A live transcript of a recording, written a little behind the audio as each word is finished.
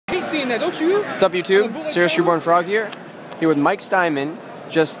seeing that, don't you? What's up, YouTube? Serious Reborn Frog here with Mike Steinman,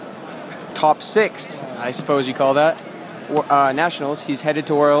 just top 6th, I suppose you call that, Nationals. He's headed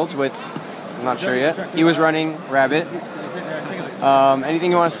to Worlds with, I'm not sure yet. He was running Rabbit.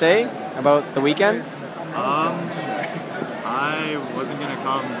 Anything you want to say about the weekend? I wasn't gonna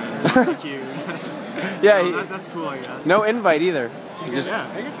come. Thank you. Yeah, so that's cool, I guess. No invite either. Just, yeah,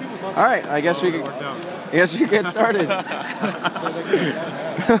 I guess people thought. All right, I guess we get started.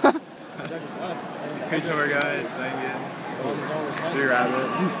 Great tour, guys. Thank you. 3 Rabbit.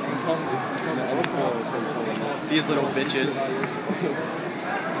 These little bitches.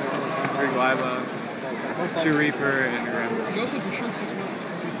 3 Guiba. 2 Reaper and a Rambo.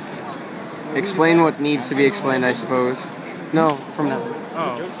 Explain what needs to be explained, I suppose. No, from now.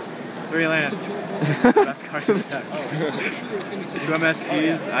 Oh. 3 Lance. Best card in the deck. 2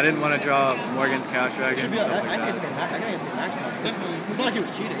 MSTs. I didn't want to draw Morgan's Couch Dragon. Stuff like that. It's not like he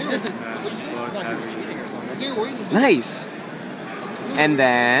was cheating. Nice. And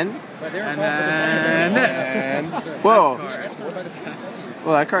then this. Whoa.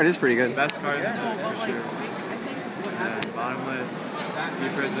 Well, that card is pretty good. Best card in the deck for sure. And bottomless.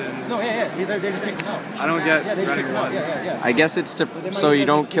 Prison. No, they just picked him out. I don't get running one. I guess it's so you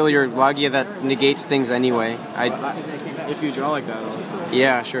don't kill your Yugioh that negates things anyway. If you draw like that all the time.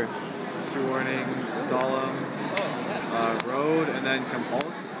 Yeah, sure. 2 warnings, Solemn, Road, and then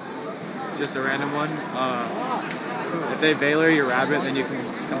Compulse. Just a random one. If they Valor your Rabbit, then you can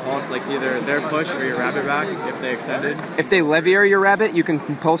Compulse like either their push or your Rabbit back if they extended. If they Levier your Rabbit, you can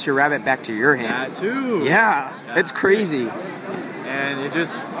Compulse your Rabbit back to your hand. That too. Yeah, it's crazy. And it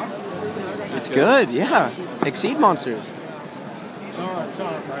just... It's good, yeah. Exceed monsters.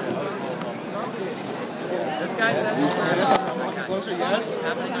 This guy's closer, yes.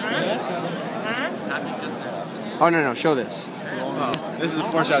 Oh, no, show this. Oh, this is a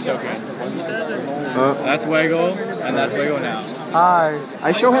 4-shot token. That's Wiggle, and that's Wiggle now.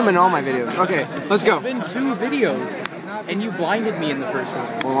 I show him in all my videos. Okay, let's go. It's been 2 videos, and you blinded me in the first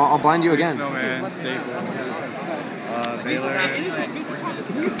one. Well, I'll blind you again. Snowman, Staple, Baylor,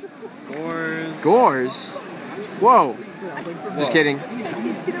 Gores? Whoa. Just kidding. I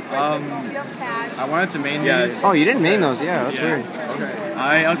wanted to main these. Oh, you didn't main those? Yeah, that's weird. Okay.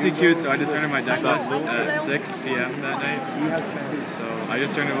 I LCQ'd, so I determined my deck list at 6 p.m. that night. So I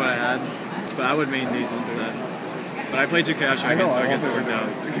just turned in what I had, but I would main these instead. But I played 2 Chaos Dragons, so I guess it worked out.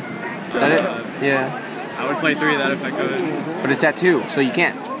 Is that it? Yeah. I would play 3 of that if I could. But it's at 2, so you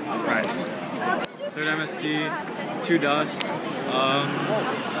can't. Right. 3rd MST, 2 Dust.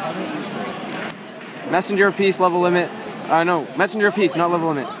 Messenger of Peace, level limit. No, Messenger of Peace, not level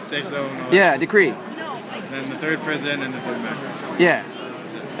limit. Safe zone. Yeah, Decree. Then the 3rd Prison and the 3rd Macro. Yeah.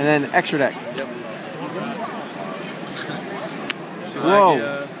 And then extra deck. Yep.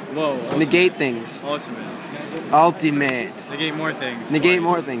 Whoa. Whoa. Negate things. Ultimate. Negate more things. Negate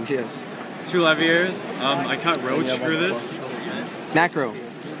more things, yes. 2 Leviers. I cut Roach for this. Macro.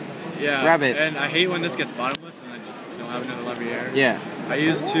 Yeah. Rabbit. And I hate when this gets bottomless and I just don't have another Levier. Yeah. I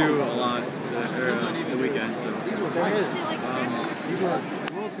used 2 a lot the weekend, so.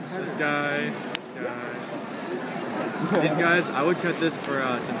 This guy. These guys, I would cut this for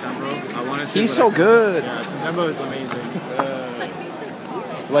Tintembo. I wanted to. He's so good. Yeah, Tintembo is amazing.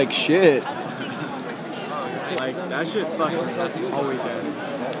 Like shit. Like, that shit fucked me all weekend.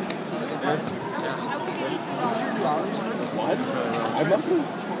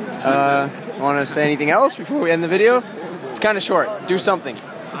 Want to say anything else before we end the video? It's kind of short. Do something.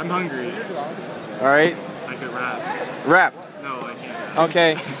 I'm hungry. All right. I could rap. Rap. No, I can't.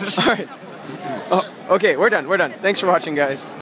 Okay. All right. Oh, okay, we're done. Thanks for watching, guys.